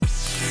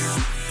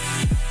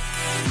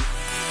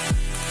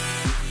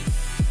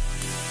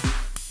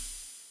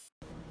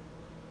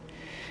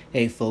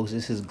Hey folks,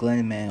 this is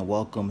Glenn Man.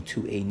 Welcome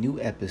to a new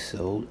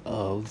episode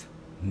of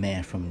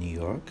Man from New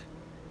York.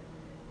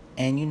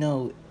 And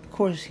of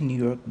course, in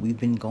New York, we've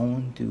been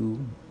going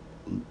through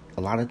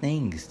a lot of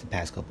things the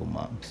past couple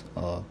months.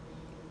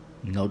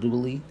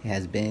 Notably,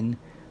 has been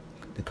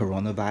the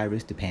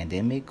coronavirus, the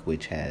pandemic,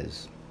 which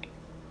has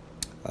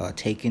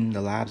taken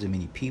the lives of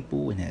many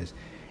people and has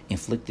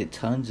inflicted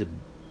tons of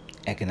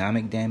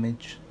economic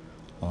damage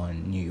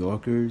on New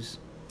Yorkers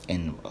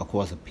and, of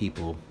course, of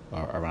people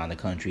around the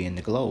country and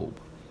the globe.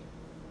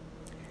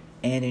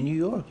 And in New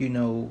York,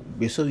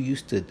 we're so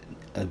used to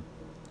a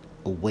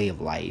way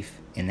of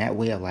life, and that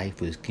way of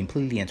life was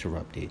completely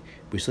interrupted.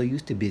 We're so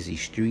used to busy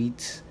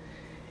streets,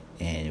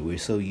 and we're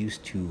so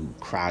used to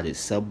crowded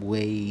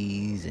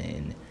subways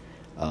and,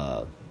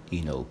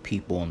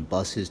 people on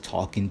buses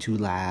talking too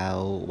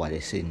loud while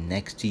they're sitting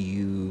next to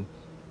you.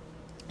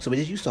 So we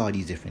just used to all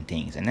these different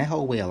things, and that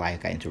whole way of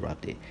life got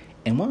interrupted.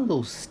 And one of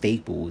those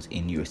staples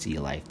in New York City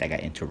life that got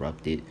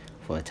interrupted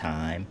for a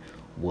time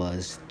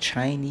was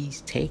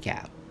Chinese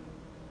takeout.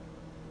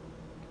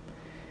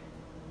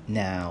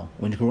 Now,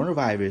 when the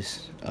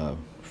coronavirus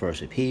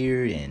first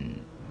appeared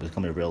and was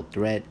becoming a real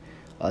threat,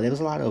 there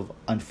was a lot of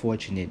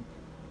unfortunate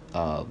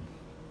uh,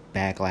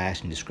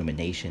 backlash and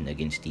discrimination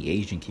against the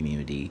Asian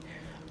community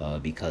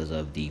because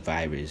of the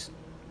virus.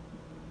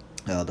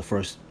 The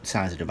first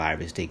signs of the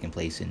virus taking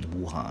place in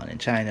Wuhan in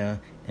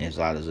China, and there's a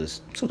lot of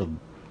this sort of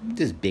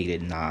just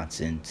bigoted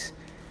nonsense,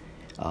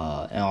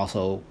 and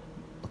also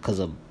because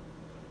of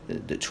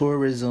the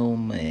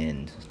tourism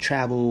and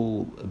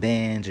travel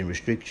bans and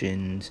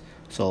restrictions.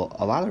 So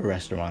a lot of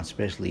restaurants,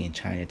 especially in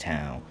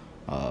Chinatown,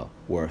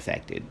 were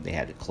affected. They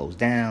had to close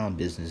down.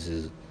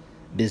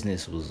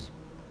 Business was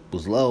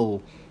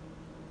low.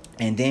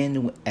 And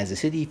then, as the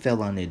city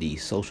fell under the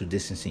social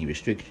distancing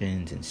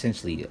restrictions and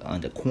essentially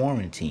under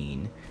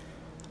quarantine,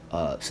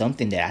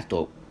 something that I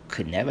thought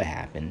could never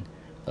happen,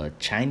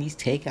 Chinese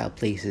takeout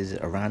places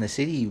around the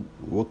city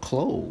were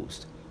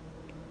closed.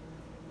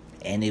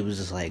 And it was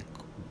just like,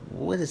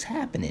 what is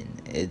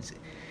happening? It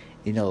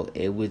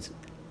was,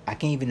 I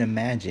can't even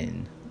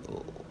imagine,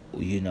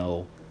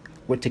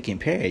 what to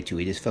compare it to.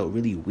 It just felt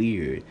really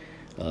weird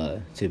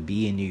to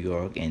be in New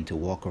York and to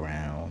walk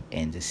around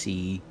and to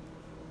see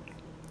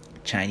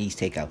Chinese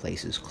takeout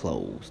places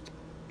closed.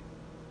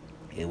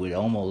 It would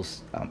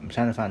almost, I'm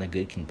trying to find a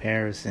good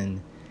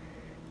comparison.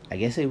 I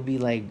guess it would be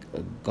like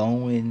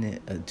going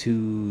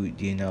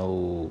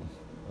to,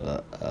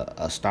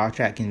 a Star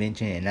Trek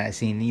convention and not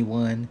seeing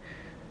anyone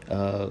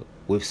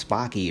with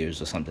Spock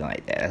ears or something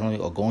like that.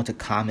 Or going to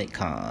Comic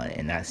Con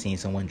and not seeing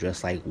someone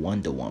dressed like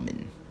Wonder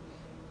Woman.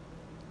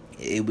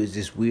 It was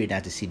just weird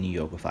not to see New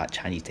York without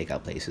Chinese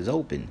takeout places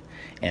open.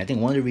 And I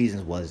think one of the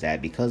reasons was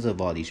that because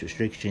of all these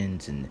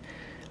restrictions, and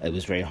it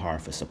was very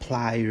hard for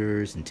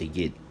suppliers and to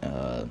get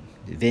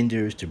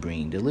vendors to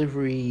bring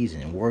deliveries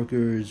and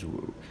workers.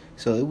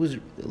 So it was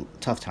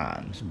tough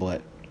times.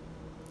 But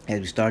as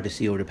we started to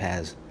see over the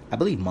past, I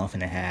believe, month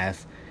and a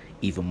half,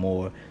 even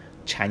more,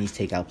 Chinese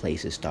takeout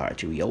places started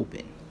to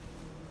reopen.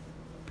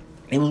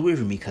 It was weird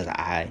for me because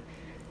I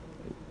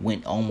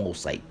went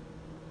almost like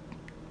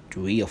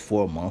 3 or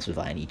 4 months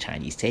without any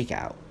Chinese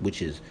takeout,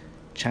 which is,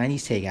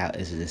 Chinese takeout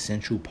is an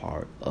essential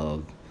part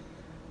of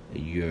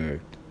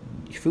your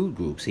food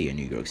groups here in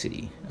New York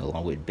City,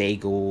 along with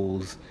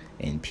bagels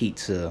and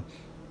pizza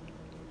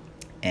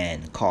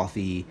and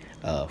coffee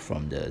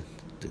from the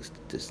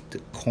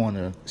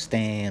corner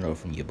stand or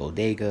from your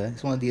bodega.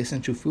 It's one of the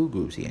essential food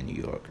groups here in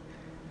New York.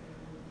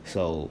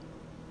 So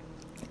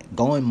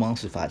going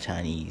months without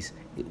Chinese,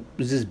 it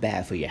was just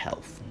bad for your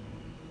health,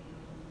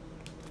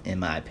 in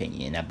my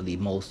opinion. I believe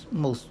most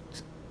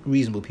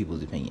reasonable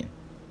people's opinion.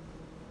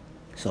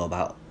 So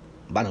about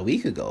a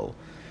week ago,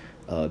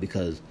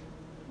 because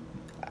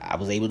I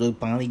was able to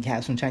finally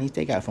have some Chinese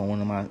takeout from one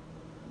of my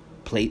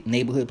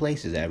neighborhood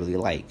places that I really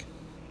like.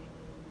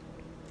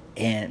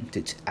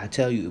 And I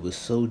tell you, it was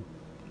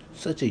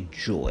such a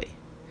joy.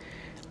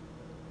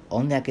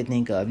 Only I could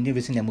think of, I've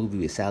never seen that movie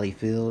with Sally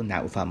Field,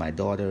 Not Without My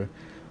Daughter,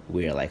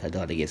 where like her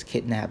daughter gets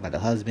kidnapped by the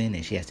husband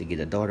and she has to get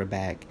her daughter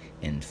back,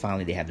 and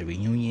finally they have the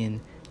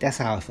reunion. That's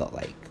how I felt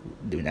like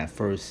when I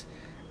first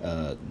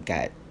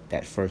got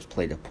that first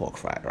plate of pork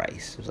fried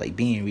rice. It was like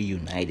being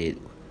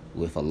reunited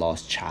with a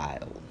lost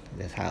child.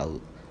 That's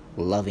how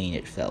loving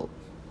it felt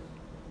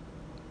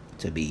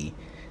to be,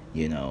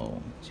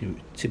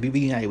 to be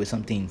reunited with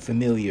something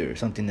familiar,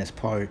 something that's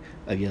part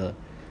of your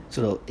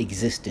sort of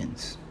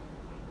existence.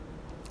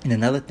 And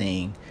another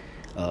thing,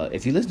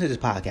 if you listen to this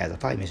podcast, I've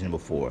probably mentioned it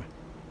before,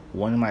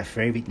 one of my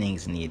favorite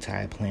things in the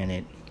entire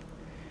planet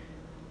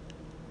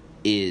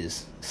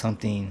is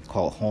something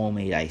called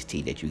homemade iced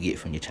tea that you get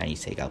from your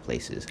Chinese takeout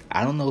places.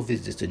 I don't know if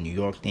it's just a New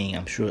York thing.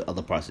 I'm sure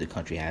other parts of the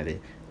country have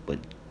it, but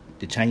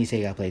the Chinese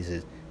takeout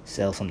places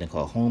sell something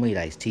called homemade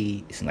iced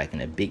tea. It's like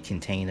in a big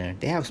container.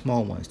 They have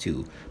small ones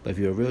too, but if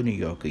you're a real New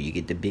Yorker, you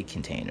get the big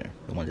container,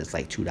 the one that's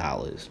like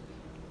 $2.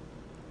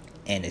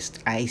 And it's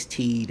iced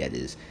tea that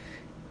is,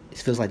 it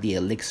feels like the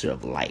elixir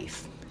of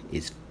life.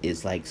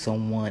 It's like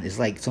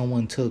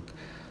someone took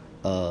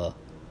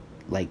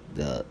like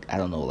the, I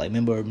don't know, like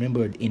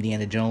remember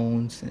Indiana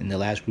Jones in the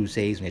Last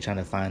Crusades when they're trying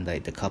to find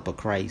like the cup of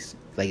Christ.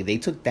 Like they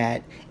took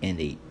that and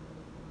they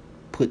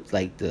put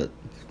like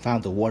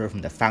found the water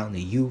from the fountain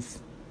of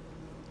youth,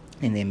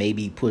 and then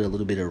maybe put a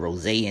little bit of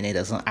rosé in it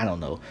or something. I don't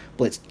know,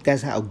 but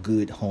that's how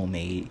good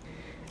homemade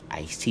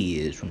iced tea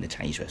is from the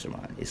Chinese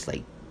restaurant. It's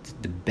like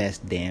the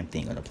best damn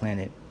thing on the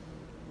planet.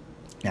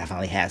 And I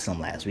finally had some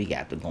last week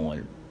after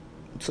going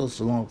so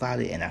long without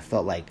it, and I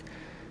felt like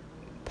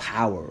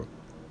power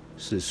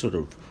sort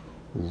of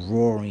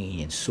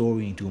roaring and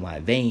soaring through my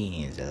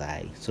veins as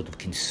I sort of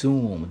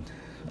consumed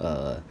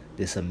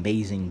this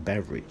amazing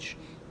beverage,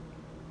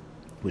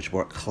 which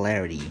brought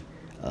clarity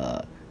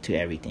to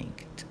everything,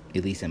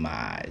 at least in my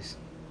eyes.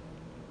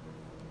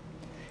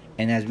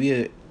 And as we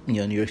are,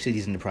 New York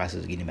City's in the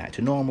process of getting back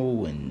to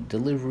normal, and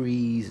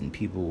deliveries, and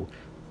people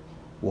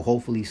will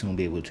hopefully soon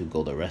be able to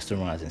go to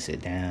restaurants and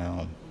sit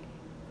down.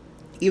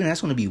 Even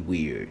that's going to be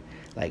weird.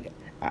 Like,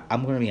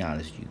 I'm going to be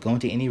honest with you. Going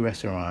to any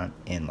restaurant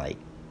and, like,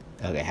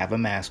 okay, I have a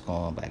mask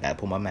on, but I got to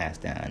put my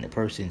mask down. And the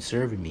person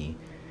serving me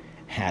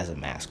has a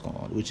mask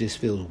on, which just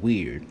feels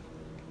weird.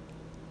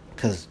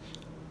 Because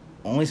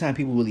only time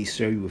people really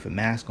serve you with a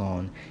mask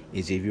on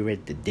is if you're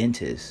at the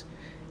dentist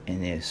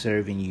and they're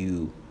serving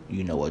you,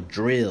 a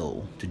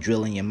drill to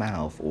drill in your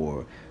mouth,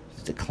 or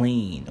to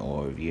clean,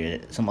 or if you're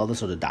at some other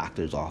sort of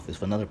doctor's office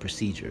for another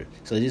procedure.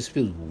 So it just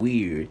feels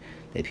weird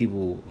that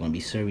people are going to be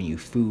serving you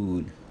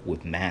food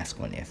with masks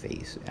on their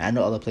face. I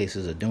know other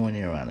places are doing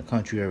it around the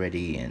country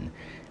already, and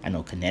I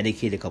know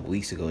Connecticut a couple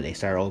weeks ago, they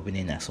started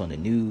opening. I saw on the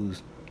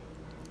news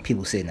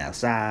people sitting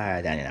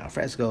outside down in al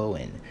fresco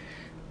and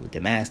with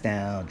the mask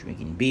down,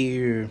 drinking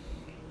beer,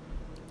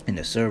 and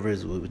the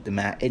servers with the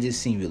mask. It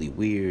just seemed really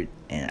weird,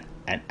 and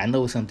I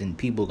know it's something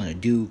people are going to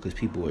do because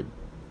people are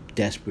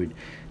desperate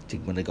to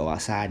want to go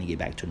outside and get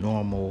back to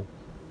normal.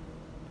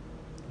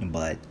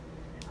 But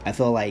I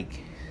feel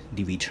like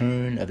the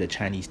return of the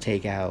Chinese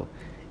takeout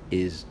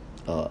is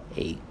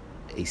a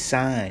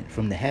sign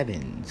from the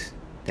heavens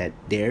that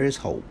there is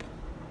hope.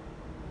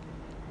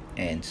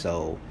 And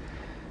so,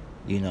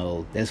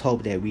 there's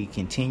hope that we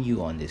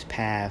continue on this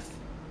path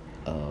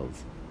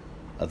of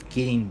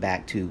getting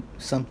back to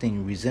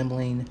something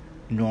resembling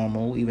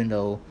normal, even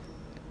though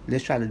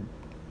let's try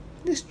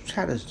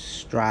to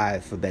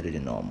strive for better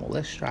than normal.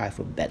 Let's strive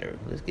for better.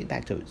 Let's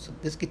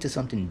get to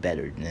something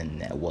better than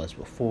that was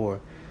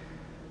before.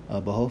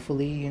 But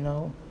hopefully,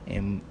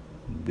 and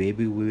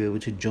maybe we'll be able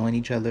to join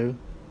each other.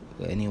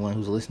 Anyone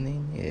who's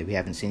listening, if we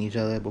haven't seen each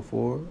other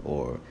before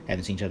or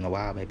haven't seen each other in a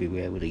while, maybe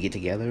we're able to get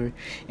together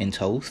and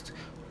toast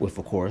with,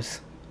 of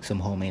course, some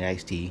homemade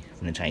iced tea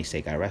from the Chinese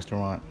Takeout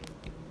restaurant.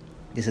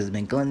 This has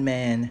been Glenn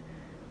Man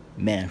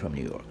from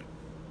New York.